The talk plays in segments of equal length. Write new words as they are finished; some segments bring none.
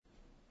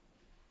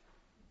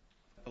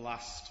The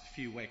last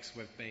few weeks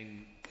we've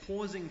been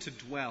pausing to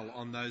dwell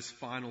on those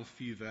final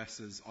few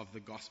verses of the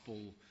Gospel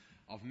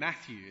of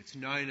Matthew. It's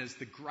known as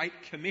the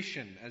Great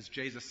Commission, as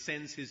Jesus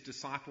sends his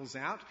disciples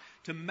out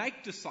to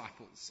make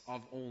disciples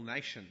of all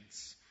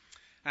nations.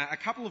 A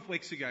couple of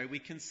weeks ago we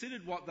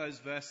considered what those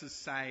verses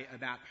say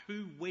about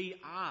who we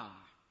are.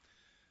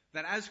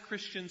 That as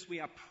Christians we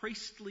are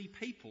priestly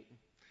people.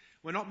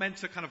 We're not meant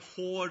to kind of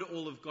hoard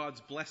all of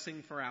God's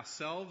blessing for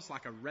ourselves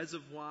like a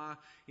reservoir.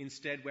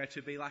 Instead, we're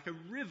to be like a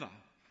river,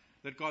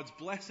 that God's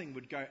blessing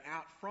would go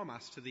out from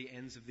us to the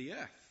ends of the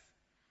earth.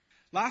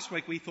 Last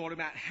week we thought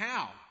about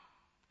how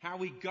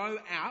we go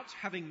out,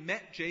 having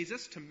met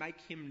Jesus, to make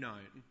him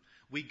known.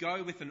 We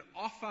go with an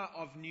offer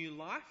of new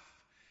life,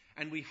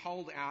 and we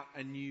hold out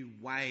a new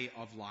way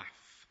of life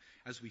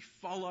as we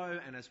follow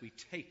and as we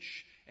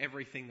teach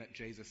everything that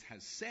Jesus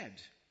has said.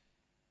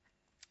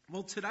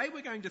 Well, today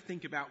we're going to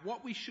think about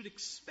what we should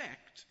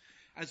expect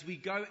as we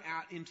go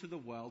out into the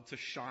world to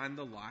shine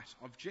the light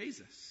of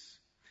Jesus.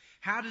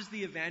 How does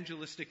the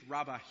evangelistic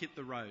rubber hit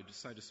the road,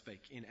 so to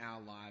speak, in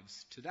our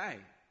lives today?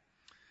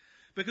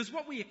 Because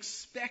what we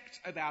expect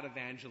about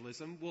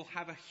evangelism will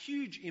have a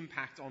huge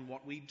impact on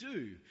what we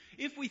do.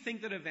 If we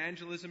think that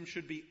evangelism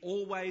should be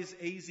always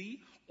easy,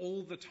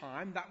 all the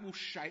time, that will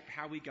shape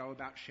how we go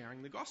about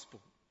sharing the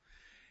gospel.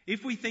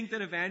 If we think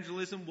that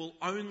evangelism will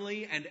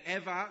only and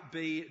ever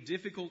be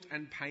difficult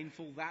and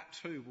painful, that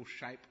too will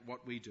shape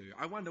what we do.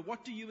 I wonder,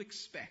 what do you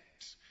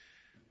expect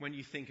when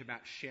you think about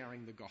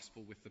sharing the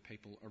gospel with the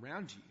people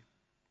around you?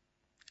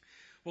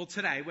 Well,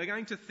 today we're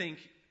going to think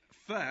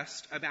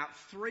first about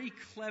 3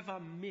 clever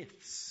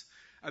myths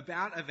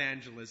about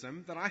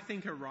evangelism that I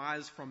think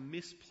arise from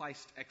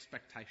misplaced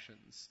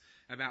expectations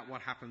about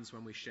what happens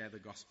when we share the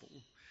gospel.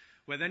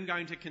 We're then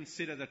going to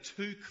consider the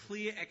 2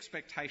 clear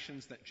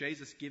expectations that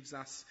Jesus gives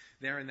us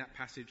there in that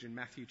passage in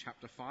Matthew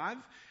chapter 5.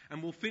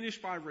 And we'll finish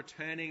by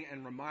returning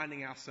and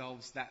reminding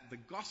ourselves that the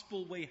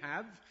gospel we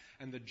have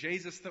and the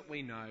Jesus that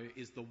we know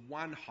is the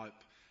one hope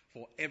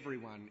for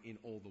everyone in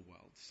all the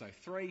world. So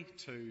 3,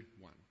 2,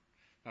 1.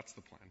 That's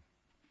the plan.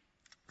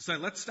 So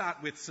let's start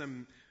with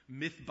some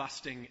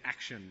myth-busting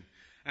action.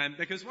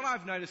 Because what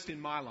I've noticed in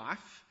my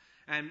life,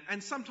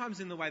 and sometimes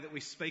in the way that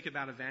we speak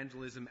about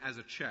evangelism as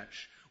a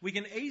church, we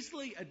can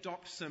easily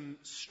adopt some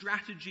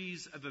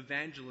strategies of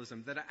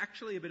evangelism that are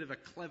actually a bit of a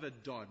clever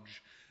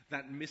dodge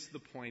that miss the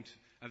point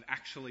of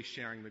actually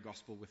sharing the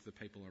gospel with the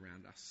people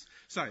around us.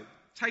 So,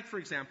 take for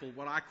example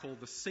what I call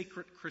the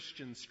secret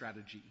Christian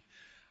strategy.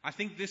 I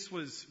think this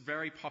was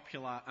very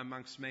popular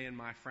amongst me and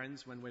my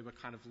friends when we were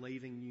kind of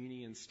leaving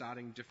uni and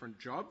starting different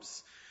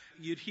jobs.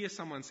 You'd hear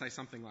someone say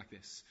something like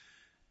this: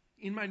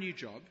 in my new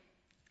job,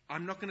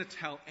 I'm not going to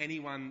tell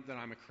anyone that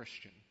I'm a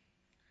Christian.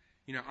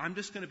 I'm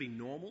just going to be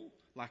normal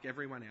like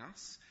everyone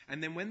else.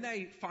 And then when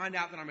they find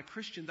out that I'm a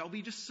Christian, they'll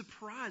be just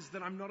surprised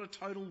that I'm not a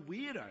total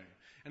weirdo.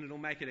 And it'll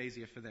make it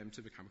easier for them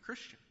to become a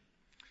Christian.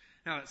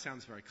 Now that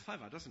sounds very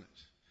clever, doesn't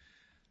it?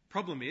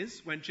 Problem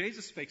is, when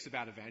Jesus speaks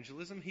about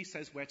evangelism, he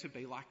says we're to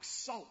be like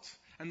salt.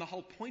 And the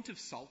whole point of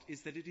salt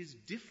is that it is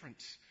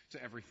different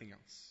to everything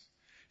else.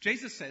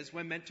 Jesus says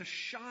we're meant to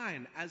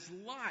shine as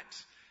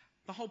light.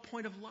 The whole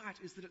point of light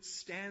is that it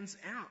stands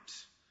out.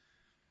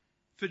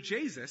 For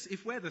Jesus,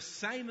 if we're the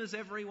same as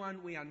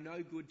everyone, we are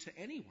no good to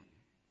anyone.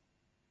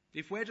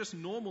 If we're just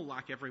normal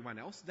like everyone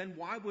else, then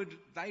why would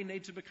they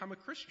need to become a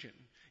Christian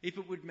if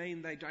it would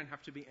mean they don't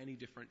have to be any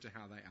different to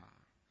how they are?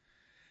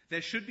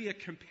 There should be a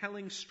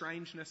compelling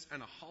strangeness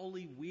and a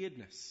holy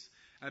weirdness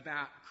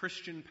about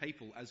Christian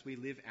people as we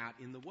live out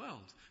in the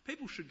world.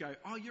 People should go,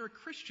 "Oh, you're a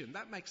Christian.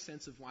 That makes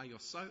sense of why you're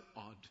so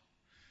odd."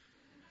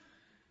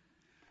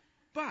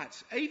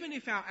 But even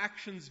if our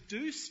actions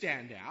do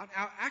stand out,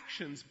 our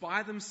actions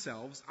by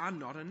themselves are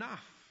not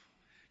enough.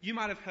 You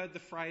might have heard the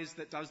phrase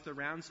that does the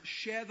rounds: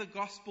 share the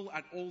gospel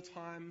at all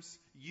times,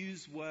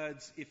 use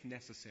words if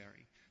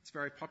necessary. It's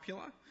very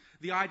popular.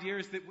 The idea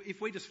is that if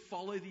we just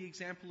follow the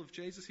example of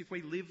Jesus, if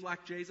we live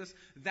like Jesus,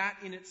 that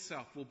in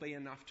itself will be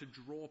enough to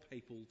draw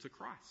people to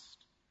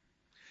Christ.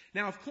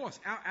 Now, of course,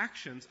 our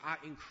actions are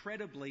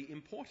incredibly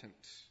important.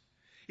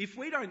 If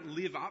we don't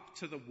live up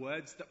to the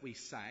words that we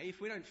say, if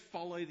we don't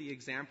follow the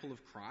example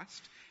of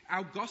Christ,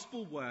 our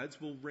gospel words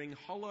will ring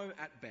hollow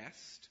at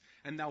best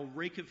and they'll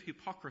reek of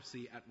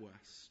hypocrisy at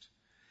worst.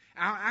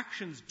 Our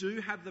actions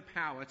do have the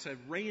power to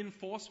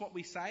reinforce what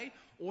we say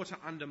or to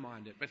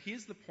undermine it. But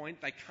here's the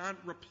point: they can't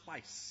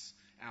replace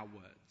our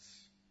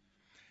words.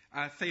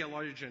 A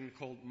theologian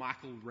called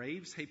Michael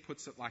Reeves, he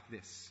puts it like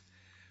this: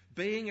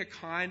 being a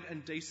kind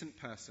and decent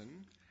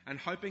person and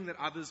hoping that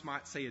others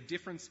might see a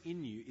difference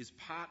in you is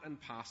part and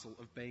parcel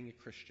of being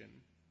a Christian,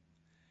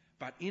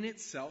 but in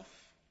itself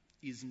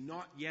is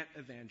not yet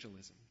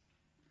evangelism.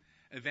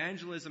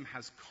 Evangelism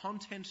has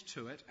content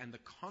to it, and the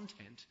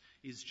content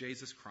is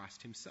Jesus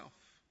Christ himself.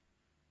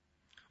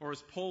 Or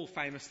as Paul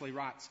famously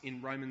writes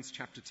in Romans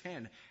chapter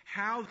 10,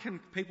 how can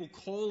people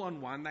call on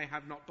one they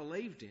have not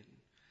believed in?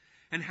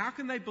 And how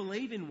can they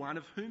believe in one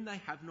of whom they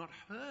have not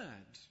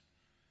heard?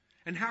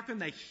 And how can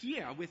they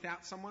hear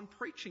without someone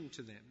preaching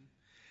to them?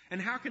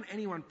 And how can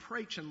anyone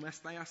preach unless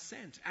they are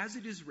sent? As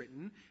it is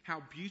written,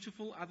 how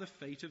beautiful are the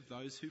feet of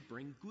those who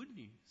bring good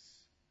news.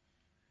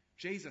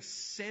 Jesus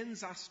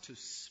sends us to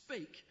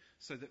speak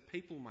so that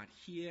people might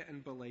hear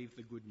and believe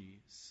the good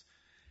news.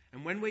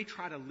 And when we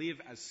try to live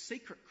as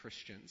secret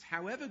Christians,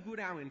 however good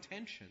our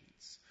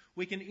intentions,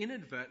 we can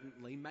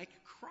inadvertently make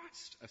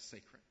Christ a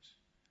secret.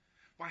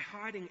 By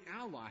hiding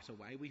our light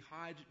away, we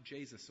hide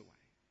Jesus away.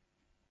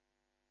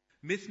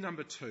 Myth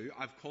number 2,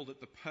 I've called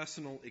it the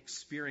personal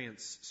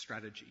experience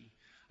strategy.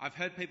 I've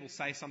heard people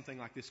say something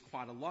like this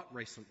quite a lot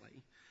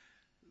recently.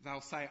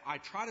 They'll say, I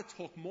try to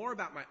talk more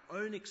about my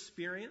own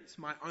experience,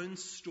 my own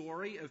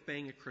story of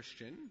being a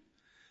Christian,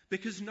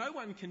 because no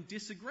one can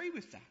disagree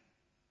with that.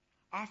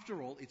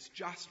 After all, it's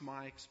just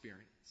my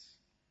experience.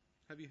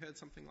 Have you heard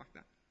something like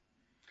that?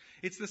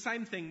 It's the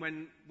same thing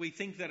when we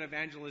think that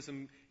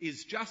evangelism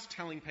is just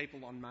telling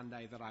people on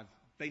Monday that I've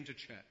been to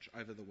church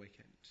over the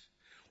weekend.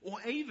 Or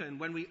even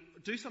when we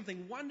do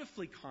something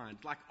wonderfully kind,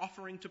 like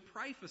offering to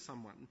pray for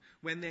someone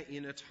when they're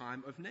in a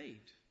time of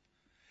need.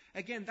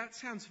 Again, that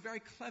sounds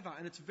very clever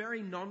and it's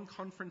very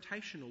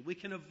non-confrontational. We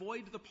can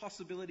avoid the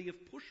possibility of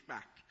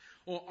pushback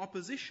or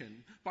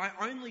opposition by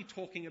only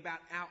talking about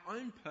our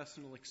own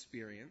personal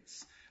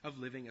experience of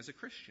living as a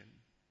Christian.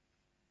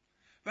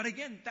 But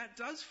again, that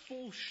does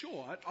fall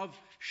short of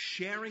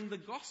sharing the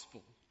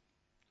gospel.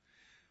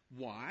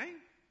 Why?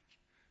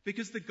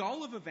 Because the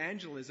goal of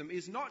evangelism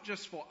is not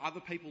just for other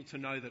people to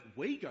know that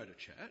we go to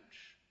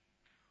church.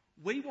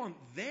 We want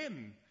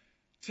them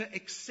to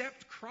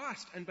accept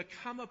Christ and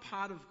become a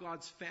part of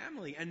God's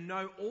family and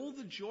know all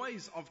the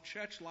joys of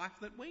church life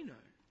that we know.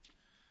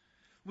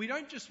 We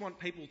don't just want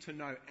people to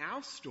know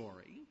our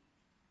story.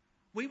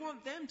 We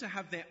want them to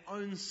have their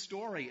own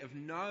story of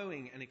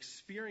knowing and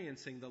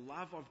experiencing the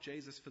love of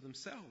Jesus for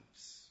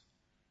themselves.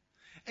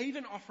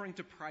 Even offering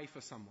to pray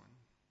for someone.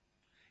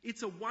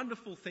 It's a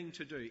wonderful thing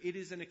to do. It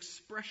is an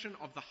expression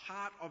of the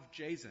heart of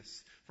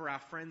Jesus for our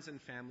friends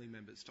and family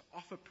members to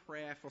offer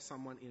prayer for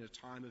someone in a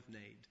time of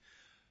need.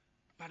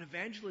 But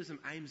evangelism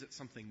aims at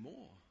something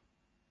more.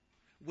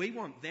 We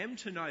want them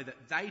to know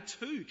that they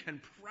too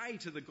can pray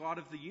to the God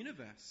of the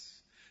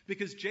universe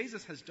because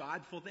Jesus has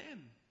died for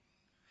them.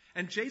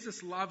 And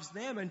Jesus loves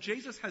them, and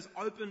Jesus has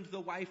opened the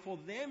way for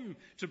them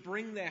to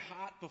bring their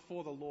heart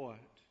before the Lord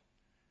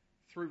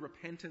through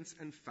repentance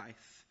and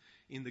faith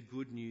in the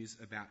good news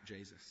about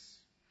Jesus.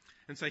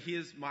 And so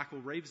here's Michael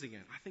Reeves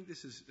again. I think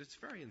it's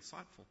very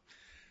insightful.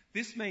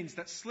 This means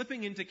that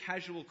slipping into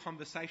casual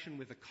conversation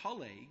with a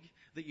colleague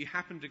that you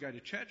happen to go to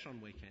church on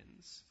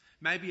weekends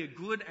may be a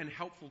good and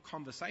helpful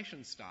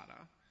conversation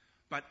starter,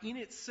 but in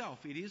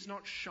itself it is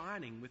not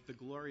shining with the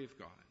glory of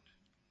God.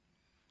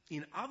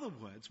 In other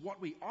words,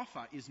 what we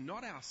offer is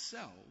not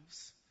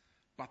ourselves,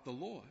 but the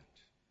Lord.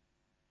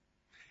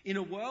 In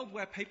a world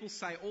where people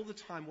say all the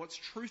time, what's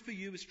true for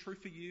you is true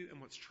for you,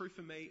 and what's true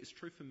for me is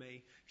true for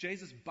me,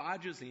 Jesus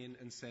barges in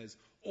and says,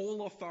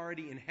 all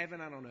authority in heaven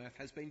and on earth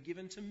has been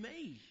given to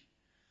me.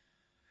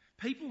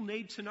 People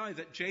need to know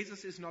that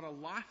Jesus is not a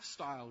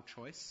lifestyle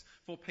choice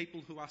for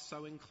people who are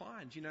so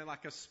inclined. You know,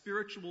 like a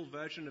spiritual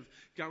version of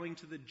going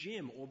to the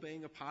gym or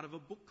being a part of a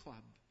book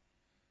club.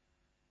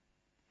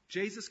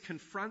 Jesus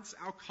confronts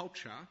our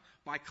culture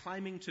by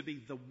claiming to be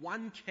the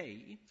one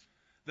key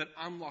that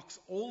unlocks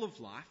all of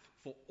life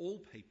for all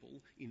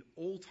people in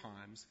all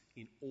times,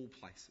 in all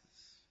places.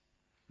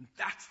 And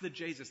that's the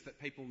Jesus that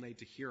people need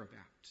to hear about.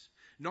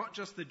 Not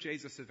just the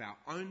Jesus of our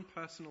own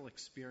personal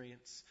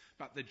experience,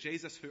 but the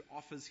Jesus who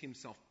offers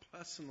himself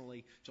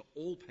personally to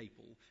all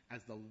people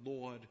as the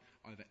Lord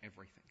over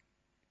everything.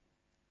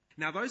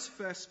 Now, those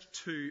first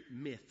two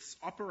myths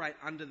operate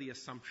under the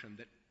assumption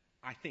that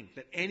I think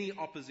that any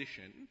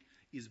opposition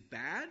is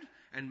bad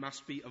and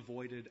must be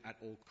avoided at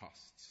all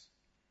costs.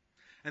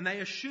 And they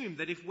assume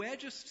that if we're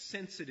just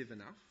sensitive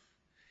enough,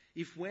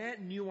 if we're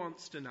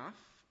nuanced enough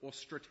or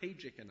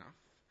strategic enough,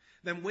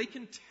 then we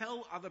can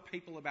tell other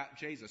people about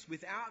Jesus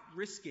without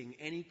risking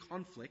any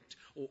conflict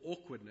or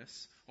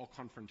awkwardness or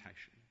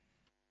confrontation.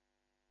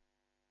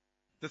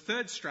 The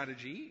third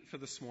strategy for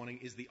this morning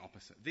is the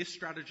opposite. This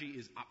strategy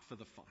is up for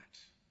the fight.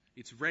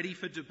 It's ready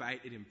for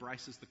debate. It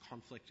embraces the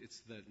conflict. It's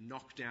the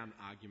knockdown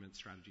argument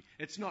strategy.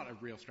 It's not a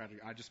real strategy.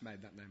 I just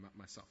made that name up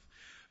myself.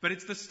 But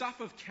it's the stuff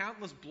of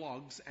countless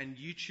blogs and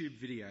YouTube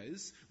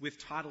videos with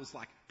titles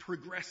like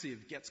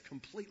Progressive Gets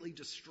Completely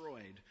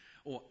Destroyed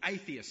or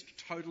Atheist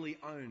Totally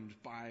Owned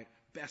by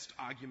Best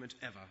Argument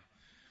Ever.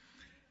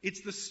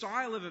 It's the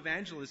style of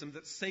evangelism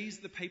that sees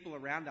the people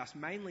around us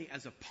mainly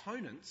as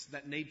opponents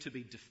that need to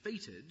be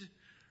defeated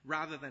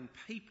rather than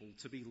people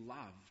to be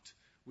loved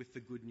with the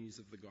good news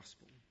of the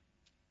gospel.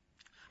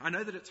 I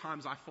know that at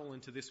times I fall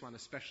into this one,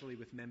 especially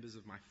with members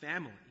of my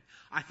family.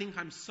 I think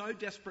I'm so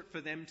desperate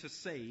for them to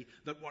see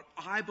that what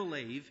I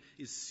believe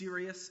is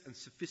serious and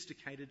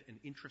sophisticated and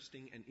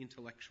interesting and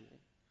intellectual.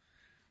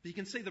 But you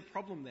can see the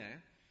problem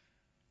there.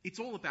 It's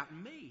all about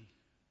me.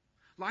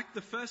 Like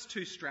the first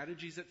two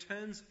strategies, it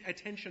turns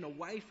attention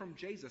away from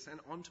Jesus and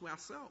onto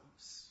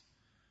ourselves.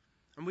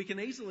 And we can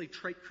easily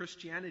treat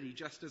Christianity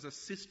just as a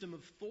system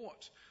of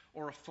thought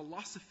or a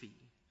philosophy.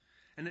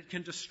 And it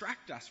can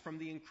distract us from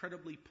the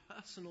incredibly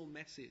personal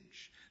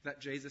message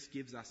that Jesus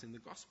gives us in the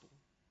gospel.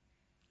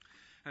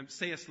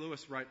 C.S.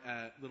 Lewis wrote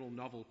a little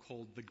novel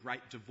called The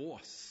Great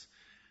Divorce.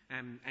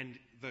 And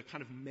the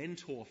kind of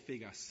mentor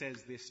figure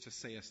says this to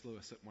C.S.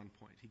 Lewis at one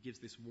point. He gives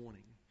this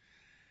warning.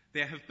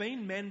 There have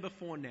been men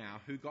before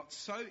now who got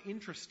so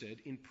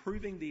interested in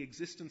proving the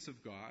existence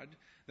of God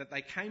that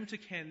they came to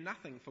care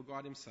nothing for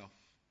God himself,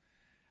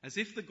 as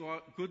if the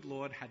good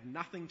Lord had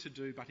nothing to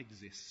do but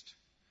exist.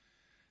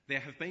 There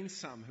have been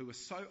some who were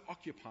so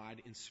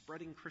occupied in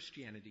spreading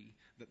Christianity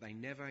that they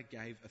never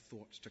gave a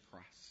thought to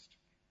Christ.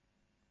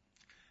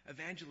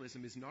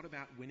 Evangelism is not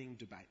about winning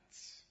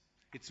debates.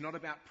 It's not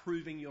about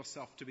proving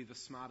yourself to be the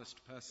smartest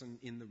person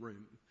in the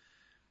room.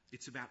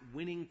 It's about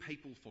winning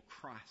people for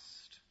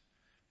Christ,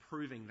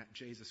 proving that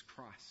Jesus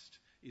Christ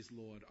is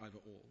Lord over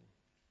all.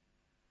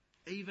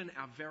 Even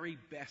our very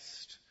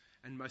best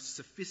and most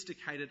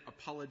sophisticated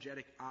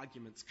apologetic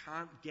arguments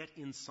can't get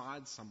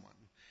inside someone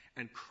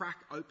and crack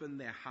open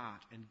their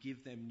heart and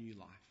give them new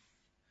life.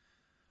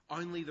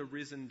 Only the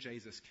risen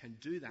Jesus can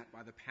do that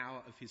by the power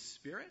of his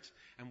Spirit,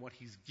 and what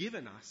he's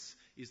given us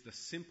is the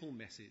simple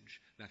message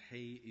that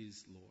he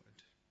is Lord.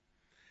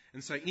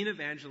 And so in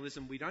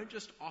evangelism, we don't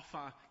just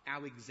offer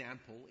our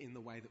example in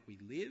the way that we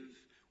live,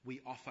 we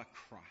offer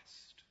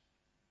Christ.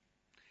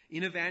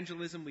 In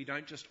evangelism, we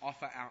don't just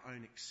offer our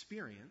own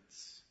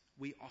experience,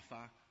 we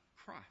offer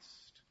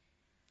Christ.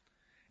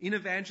 In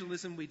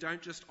evangelism, we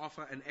don't just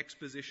offer an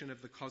exposition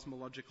of the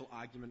cosmological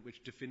argument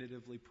which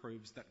definitively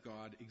proves that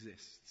God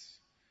exists.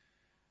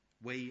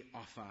 We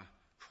offer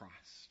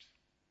Christ.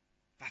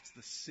 That's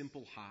the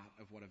simple heart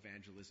of what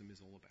evangelism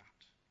is all about.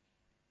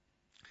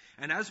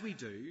 And as we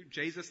do,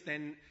 Jesus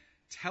then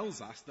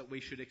tells us that we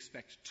should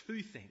expect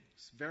two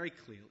things very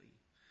clearly.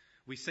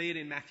 We see it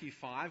in Matthew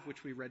 5,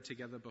 which we read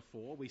together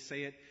before. We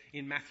see it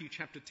in Matthew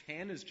chapter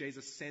 10 as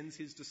Jesus sends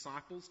his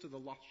disciples to the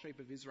lost sheep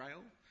of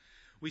Israel.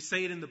 We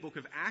see it in the book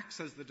of Acts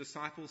as the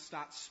disciples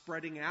start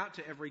spreading out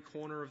to every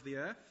corner of the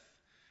earth.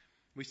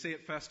 We see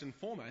it first and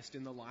foremost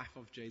in the life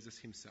of Jesus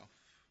himself.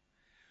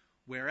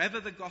 Wherever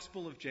the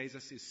gospel of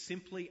Jesus is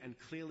simply and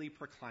clearly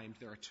proclaimed,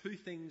 there are two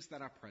things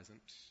that are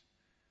present: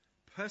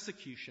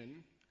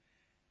 persecution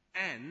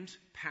and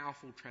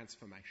powerful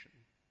transformation.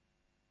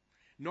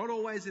 Not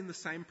always in the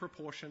same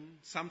proportion.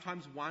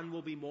 Sometimes one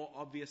will be more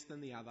obvious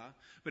than the other.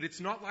 But it's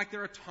not like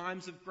there are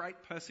times of great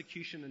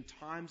persecution and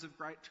times of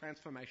great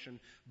transformation,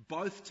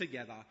 both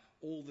together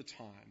all the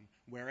time,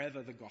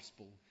 wherever the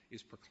gospel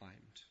is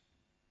proclaimed.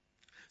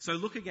 So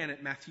look again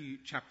at Matthew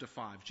chapter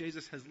 5.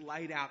 Jesus has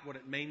laid out what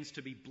it means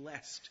to be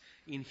blessed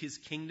in his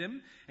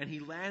kingdom, and he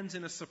lands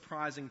in a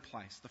surprising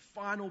place, the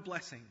final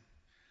blessing.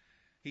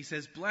 He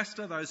says, "Blessed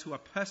are those who are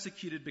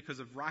persecuted because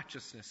of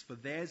righteousness, for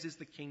theirs is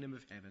the kingdom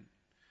of heaven.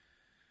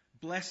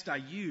 Blessed are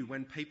you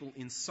when people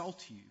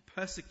insult you,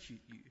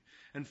 persecute you,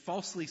 and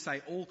falsely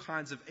say all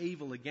kinds of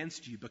evil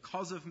against you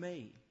because of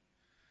me.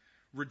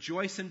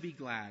 Rejoice and be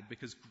glad,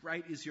 because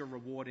great is your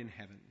reward in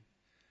heaven.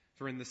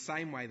 For in the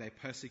same way they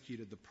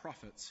persecuted the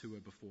prophets who were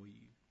before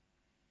you."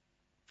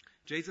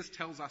 Jesus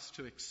tells us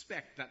to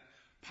expect that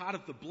part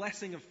of the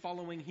blessing of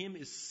following him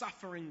is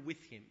suffering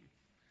with him,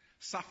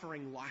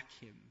 suffering like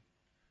him,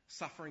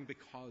 suffering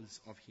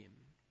because of him.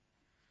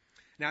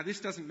 Now,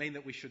 this doesn't mean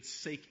that we should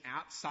seek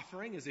out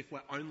suffering as if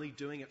we're only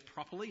doing it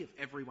properly if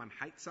everyone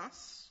hates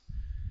us.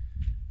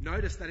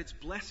 Notice that it's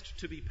blessed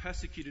to be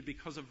persecuted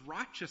because of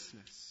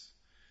righteousness,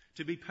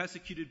 to be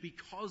persecuted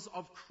because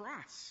of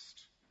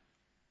Christ.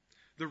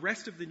 The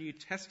rest of the New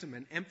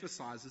Testament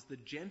emphasizes the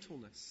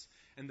gentleness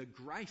and the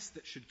grace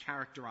that should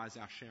characterize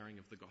our sharing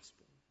of the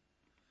gospel.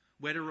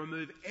 We're to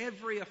remove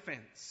every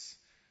offense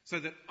so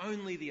that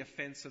only the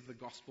offense of the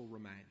gospel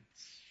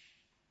remains.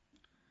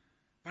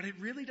 But it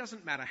really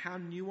doesn't matter how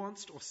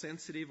nuanced or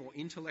sensitive or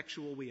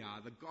intellectual we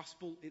are, the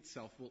gospel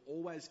itself will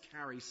always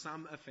carry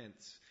some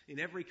offence in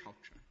every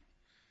culture.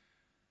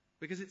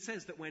 Because it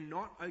says that we're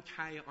not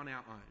okay on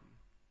our own,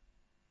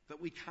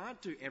 that we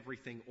can't do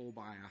everything all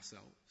by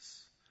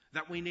ourselves,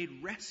 that we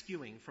need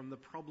rescuing from the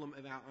problem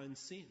of our own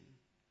sin.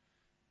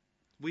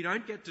 We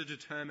don't get to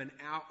determine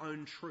our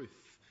own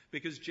truth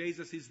because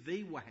Jesus is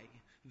the way,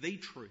 the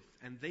truth,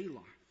 and the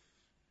life.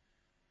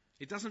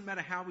 It doesn't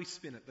matter how we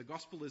spin it. The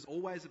gospel is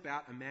always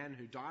about a man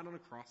who died on a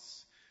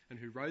cross and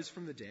who rose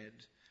from the dead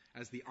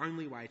as the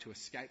only way to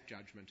escape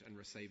judgment and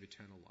receive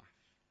eternal life.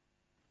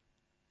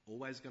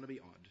 Always going to be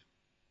odd.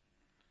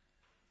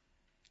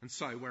 And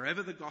so,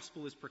 wherever the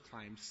gospel is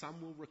proclaimed,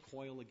 some will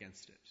recoil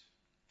against it.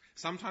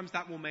 Sometimes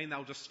that will mean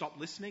they'll just stop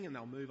listening and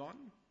they'll move on.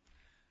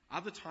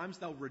 Other times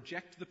they'll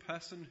reject the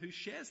person who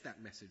shares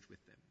that message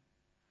with them.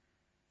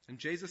 And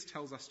Jesus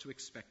tells us to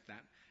expect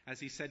that. As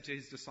he said to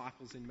his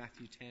disciples in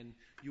Matthew 10,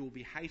 "You will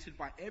be hated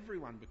by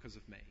everyone because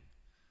of me,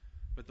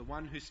 but the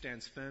one who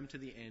stands firm to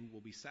the end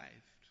will be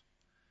saved.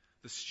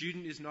 The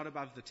student is not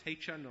above the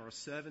teacher, nor a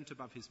servant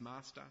above his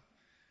master.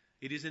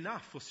 It is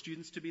enough for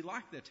students to be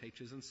like their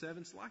teachers and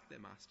servants like their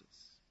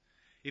masters.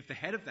 If the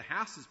head of the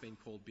house has been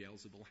called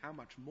Beelzebul, how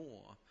much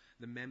more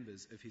the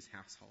members of his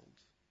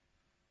household?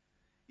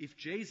 If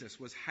Jesus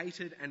was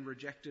hated and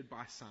rejected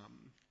by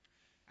some,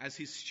 as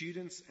his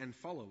students and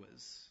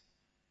followers,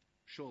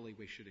 surely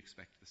we should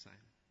expect the same.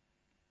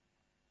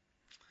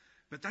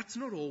 But that's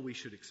not all we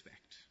should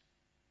expect.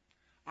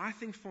 I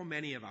think for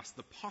many of us,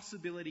 the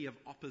possibility of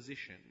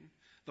opposition,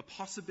 the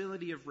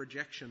possibility of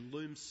rejection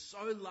looms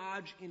so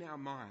large in our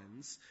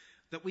minds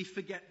that we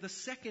forget the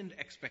second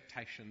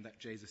expectation that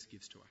Jesus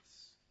gives to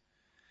us.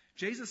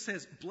 Jesus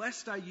says,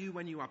 "Blessed are you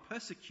when you are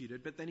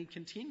persecuted," but then he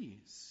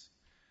continues,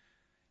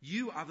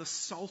 "You are the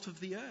salt of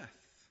the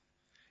earth.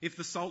 If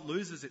the salt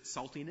loses its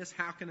saltiness,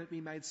 how can it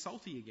be made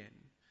salty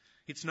again?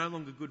 It's no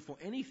longer good for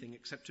anything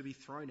except to be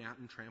thrown out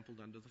and trampled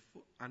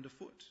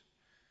underfoot.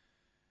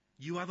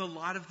 You are the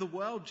light of the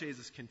world,"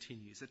 Jesus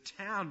continues. "A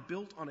town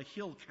built on a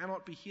hill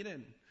cannot be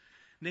hidden.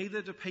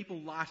 Neither do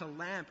people light a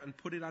lamp and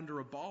put it under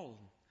a bowl.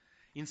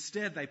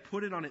 Instead, they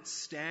put it on its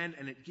stand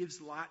and it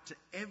gives light to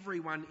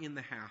everyone in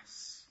the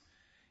house.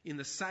 In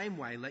the same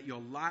way, let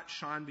your light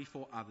shine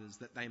before others,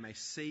 that they may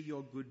see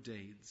your good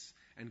deeds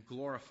and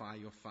glorify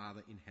your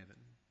Father in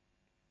heaven."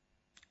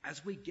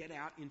 As we get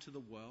out into the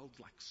world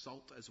like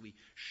salt, as we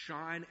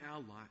shine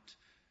our light,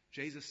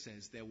 Jesus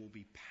says there will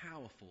be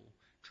powerful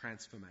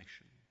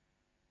transformation.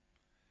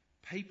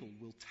 People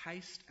will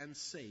taste and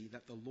see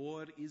that the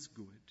Lord is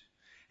good,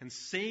 and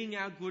seeing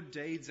our good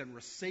deeds and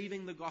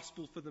receiving the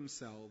gospel for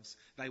themselves,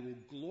 they will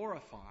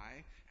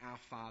glorify our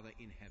Father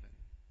in heaven.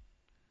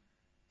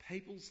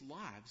 People's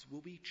lives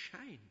will be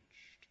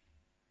changed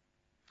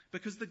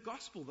because the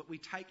gospel that we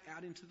take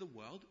out into the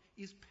world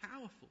is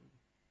powerful.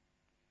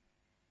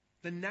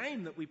 The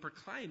name that we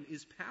proclaim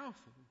is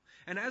powerful.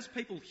 And as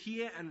people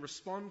hear and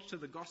respond to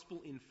the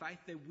gospel in faith,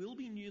 there will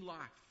be new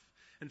life,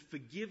 and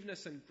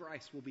forgiveness and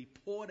grace will be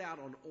poured out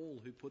on all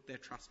who put their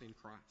trust in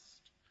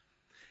Christ.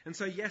 And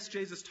so, yes,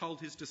 Jesus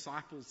told his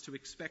disciples to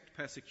expect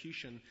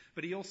persecution,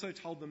 but he also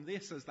told them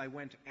this as they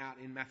went out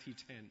in Matthew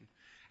 10.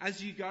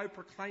 "As you go,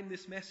 proclaim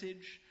this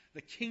message: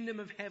 the kingdom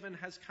of heaven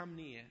has come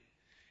near.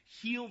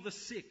 Heal the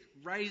sick,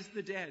 raise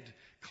the dead,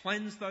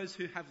 cleanse those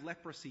who have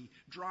leprosy,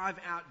 drive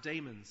out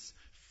demons.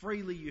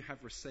 Freely you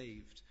have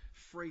received,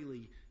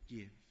 freely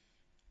give."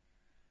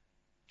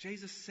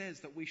 Jesus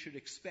says that we should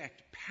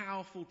expect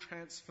powerful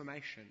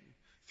transformation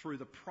through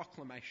the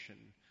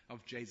proclamation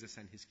of Jesus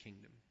and his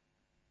kingdom.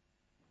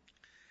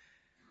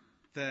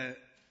 The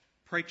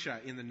preacher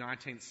in the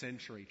 19th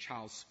century,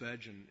 Charles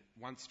Spurgeon,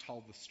 once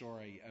told the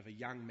story of a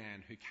young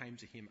man who came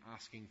to him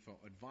asking for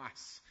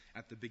advice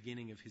at the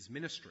beginning of his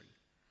ministry.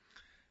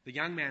 The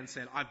young man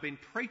said, "I've been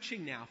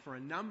preaching now for a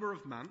number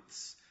of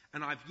months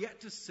and I've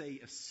yet to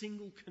see a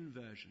single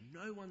conversion.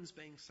 No one's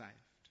being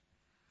saved."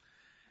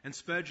 And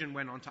Spurgeon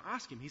went on to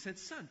ask him, he said,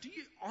 "Son, do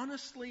you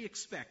honestly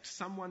expect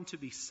someone to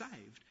be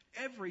saved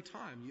every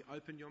time you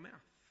open your mouth?"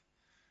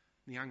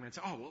 And the young man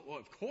said, "Oh, well,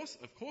 of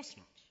course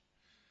not."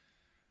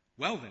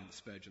 "Well then,"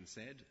 Spurgeon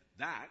said,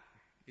 "that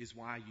is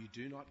why you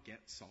do not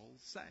get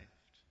souls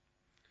saved."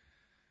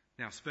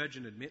 Now,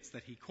 Spurgeon admits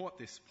that he caught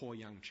this poor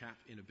young chap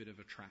in a bit of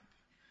a trap.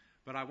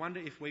 But I wonder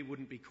if we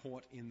wouldn't be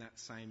caught in that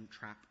same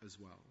trap as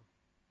well.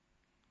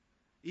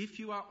 If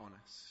you are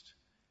honest,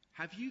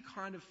 have you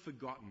kind of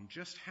forgotten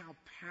just how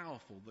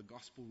powerful the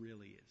gospel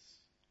really is?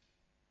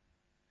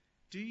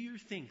 Do you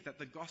think that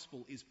the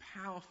gospel is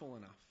powerful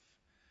enough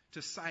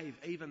to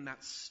save even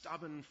that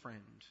stubborn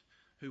friend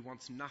who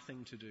wants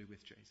nothing to do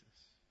with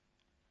Jesus?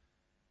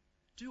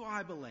 Do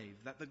I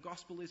believe that the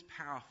gospel is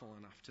powerful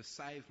enough to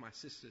save my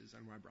sisters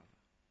and my brother?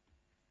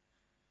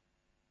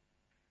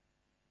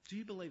 Do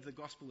you believe the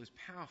gospel is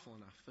powerful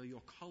enough for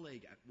your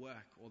colleague at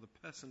work or the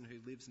person who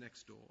lives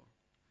next door?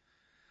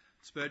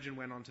 Spurgeon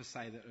went on to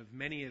say that of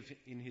many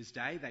in his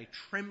day, they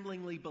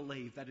tremblingly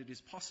believed that it is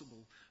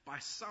possible by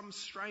some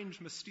strange,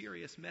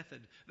 mysterious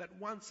method that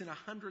once in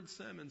 100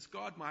 sermons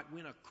God might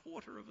win a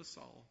quarter of a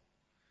soul.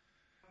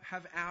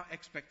 Have our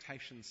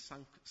expectations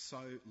sunk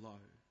so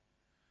low?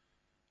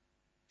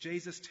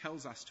 Jesus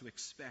tells us to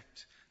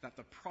expect that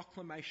the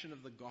proclamation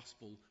of the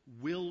gospel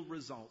will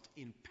result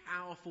in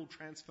powerful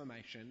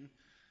transformation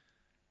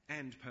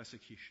and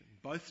persecution,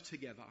 both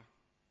together,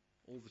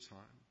 all the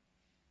time.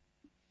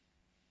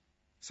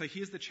 So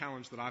here's the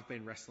challenge that I've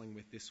been wrestling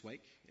with this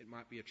week. It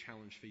might be a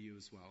challenge for you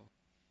as well.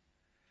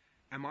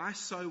 Am I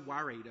so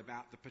worried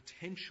about the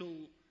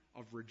potential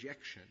of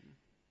rejection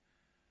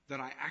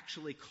that I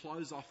actually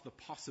close off the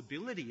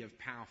possibility of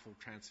powerful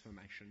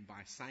transformation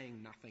by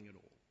saying nothing at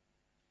all?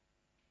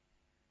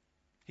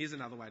 Here's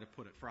another way to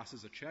put it for us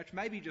as a church,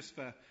 maybe just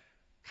for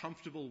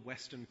comfortable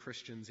Western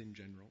Christians in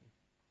general.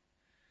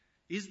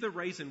 Is the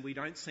reason we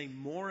don't see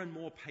more and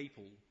more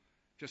people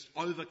just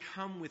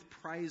overcome with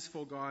praise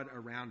for God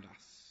around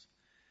us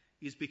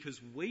is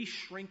because we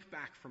shrink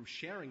back from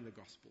sharing the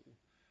gospel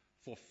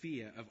for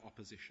fear of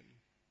opposition?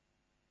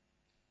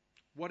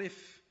 What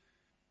if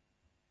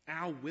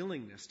our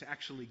willingness to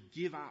actually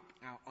give up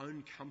our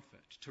own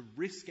comfort, to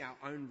risk our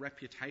own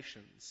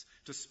reputations,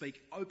 to speak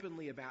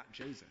openly about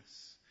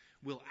Jesus,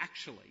 will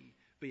actually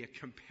be a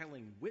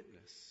compelling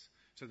witness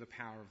to the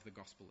power of the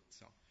gospel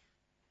itself?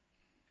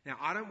 Now,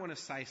 I don't want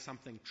to say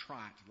something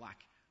trite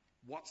like,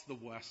 what's the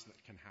worst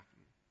that can happen?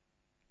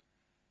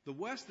 The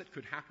worst that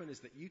could happen is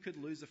that you could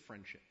lose a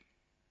friendship.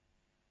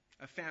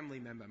 A family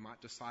member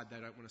might decide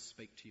they don't want to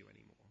speak to you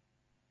anymore.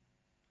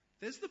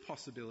 There's the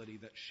possibility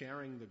that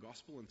sharing the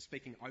gospel and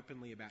speaking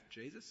openly about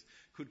Jesus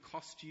could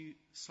cost you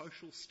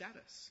social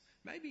status,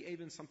 maybe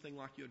even something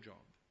like your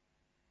job.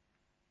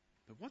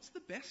 But what's the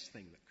best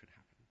thing that could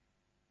happen?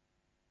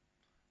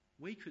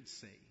 We could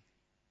see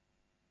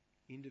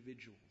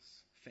individuals,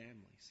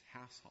 families,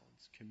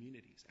 households,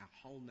 communities, our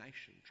whole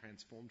nation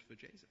transformed for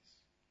Jesus.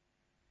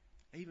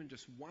 Even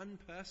just one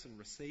person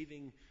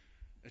receiving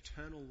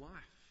eternal life.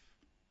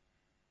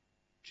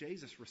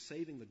 Jesus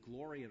receiving the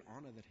glory and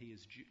honour that he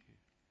is due.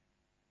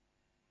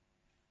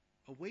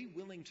 Are we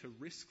willing to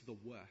risk the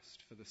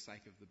worst for the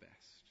sake of the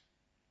best?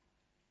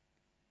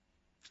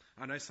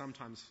 I know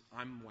sometimes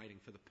I'm waiting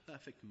for the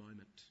perfect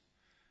moment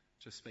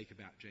to speak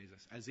about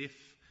Jesus, as if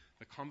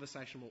the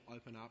conversation will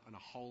open up and a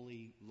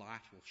holy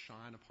light will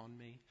shine upon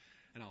me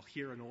and I'll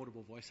hear an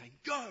audible voice say,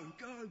 "Go,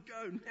 go,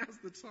 go, now's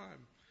the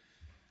time."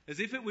 As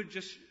if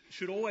it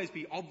should always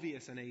be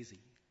obvious and easy.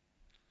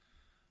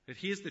 But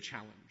here's the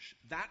challenge.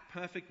 That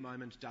perfect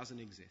moment doesn't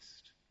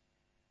exist.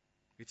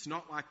 It's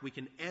not like we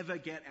can ever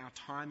get our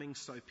timing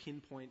so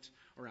pinpoint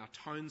or our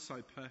tone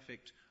so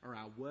perfect or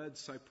our words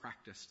so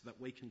practiced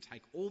that we can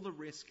take all the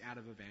risk out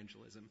of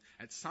evangelism.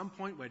 At some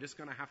point, we're just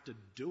going to have to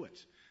do it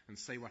and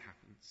see what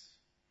happens.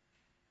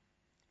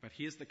 But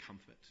here's the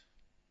comfort.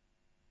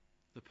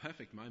 The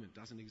perfect moment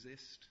doesn't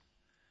exist.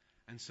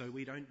 And so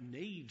we don't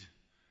need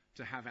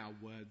to have our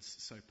words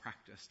so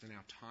practiced and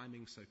our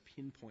timing so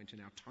pinpoint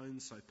and our tone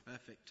so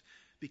perfect,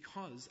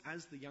 because,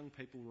 as the young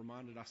people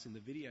reminded us in the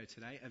video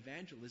today,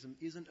 evangelism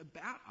isn't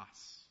about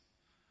us.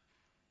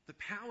 The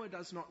power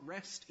does not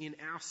rest in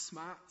our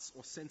smarts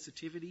or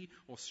sensitivity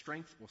or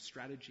strength or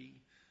strategy.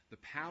 The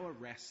power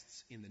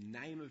rests in the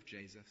name of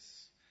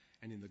Jesus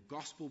and in the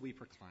gospel we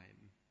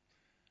proclaim,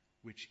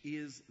 which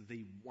is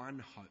the one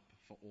hope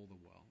for all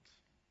the world.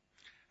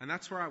 And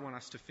that's where I want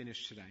us to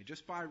finish today,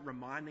 just by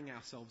reminding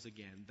ourselves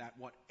again that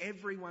what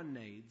everyone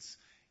needs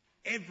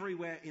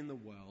everywhere in the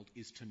world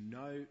is to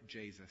know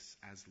Jesus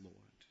as Lord.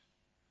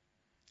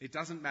 It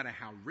doesn't matter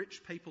how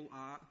rich people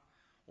are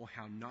or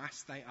how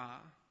nice they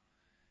are.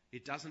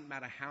 It doesn't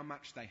matter how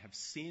much they have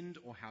sinned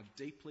or how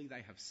deeply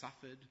they have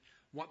suffered.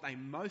 What they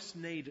most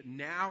need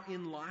now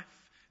in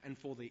life and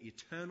for the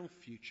eternal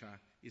future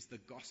is the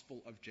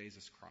gospel of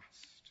Jesus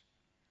Christ.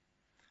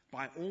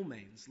 By all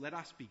means, let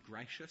us be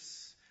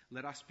gracious.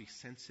 Let us be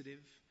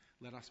sensitive,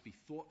 let us be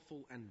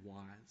thoughtful and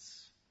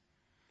wise.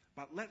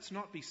 But let's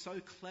not be so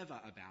clever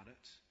about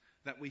it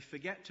that we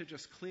forget to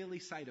just clearly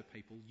say to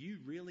people, you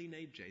really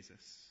need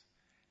Jesus,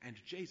 and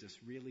Jesus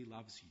really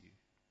loves you.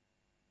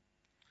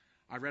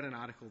 I read an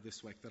article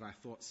this week that I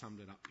thought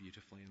summed it up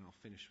beautifully, and I'll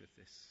finish with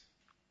this.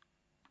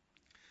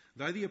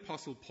 Though the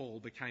Apostle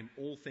Paul became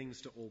all things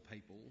to all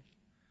people,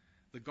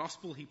 the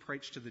gospel he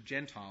preached to the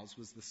Gentiles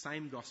was the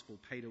same gospel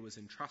Peter was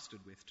entrusted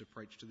with to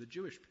preach to the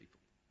Jewish people.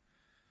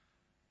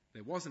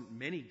 There wasn't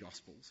many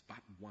gospels, but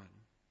one.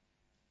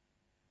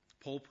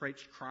 Paul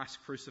preached Christ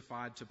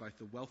crucified to both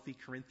the wealthy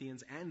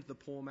Corinthians and the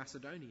poor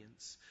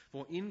Macedonians.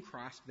 For in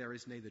Christ there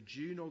is neither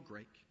Jew nor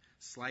Greek,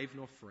 slave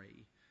nor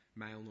free,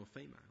 male nor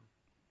female.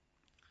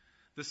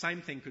 The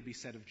same thing could be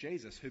said of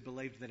Jesus, who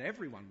believed that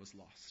everyone was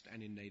lost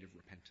and in need of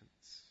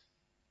repentance,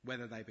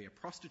 whether they be a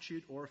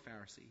prostitute or a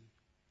Pharisee.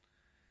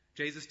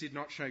 Jesus did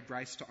not show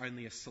grace to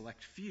only a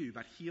select few,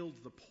 but healed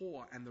the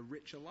poor and the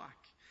rich alike.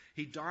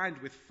 He dined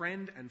with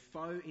friend and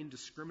foe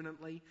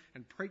indiscriminately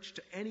and preached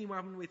to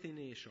anyone within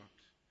earshot.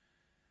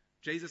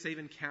 Jesus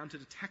even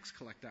counted a tax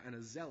collector and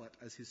a zealot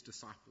as his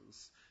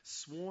disciples,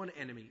 sworn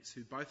enemies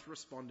who both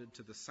responded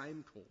to the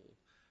same call,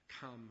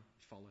 "Come,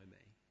 follow me."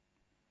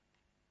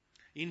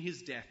 In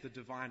his death, the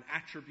divine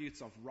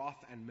attributes of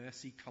wrath and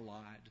mercy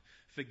collide,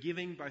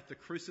 forgiving both the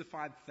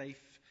crucified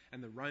thief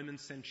and the Roman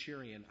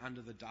centurion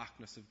under the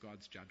darkness of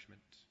God's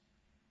judgment.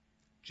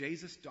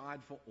 Jesus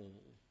died for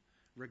all,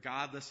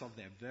 regardless of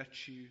their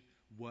virtue,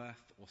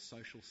 worth, or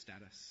social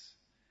status.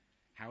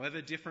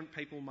 However different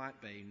people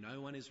might be,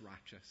 no one is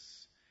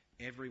righteous.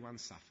 Everyone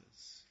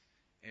suffers.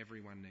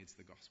 Everyone needs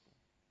the gospel.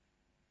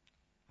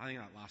 I think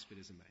that last bit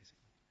is amazing.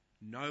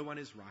 No one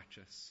is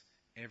righteous.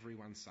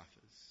 Everyone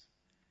suffers.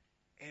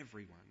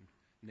 Everyone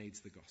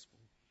needs the gospel.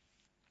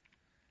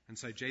 And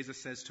so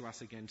Jesus says to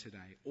us again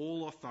today,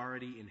 all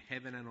authority in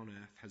heaven and on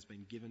earth has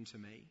been given to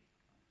me.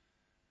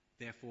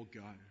 Therefore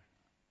go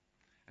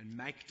and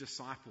make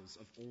disciples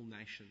of all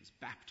nations,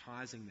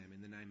 baptizing them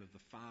in the name of the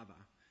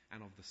Father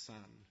and of the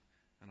Son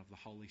and of the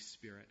Holy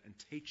Spirit, and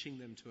teaching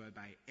them to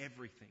obey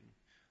everything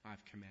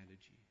I've commanded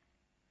you.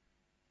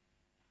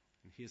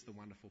 And here's the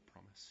wonderful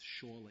promise.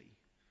 Surely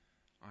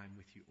I am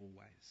with you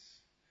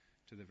always,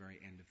 to the very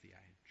end of the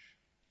age.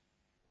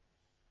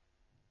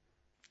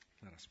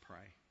 Let us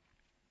pray.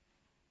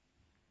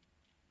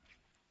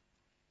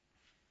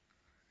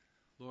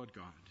 Lord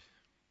God,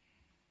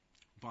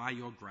 by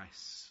your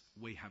grace,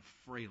 we have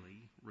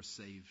freely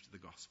received the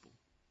gospel.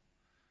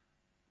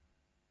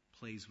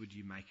 Please would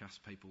you make us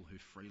people who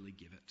freely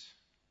give it,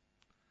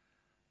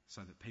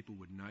 so that people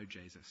would know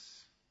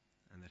Jesus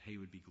and that he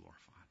would be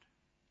glorified.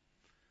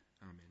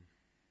 Amen.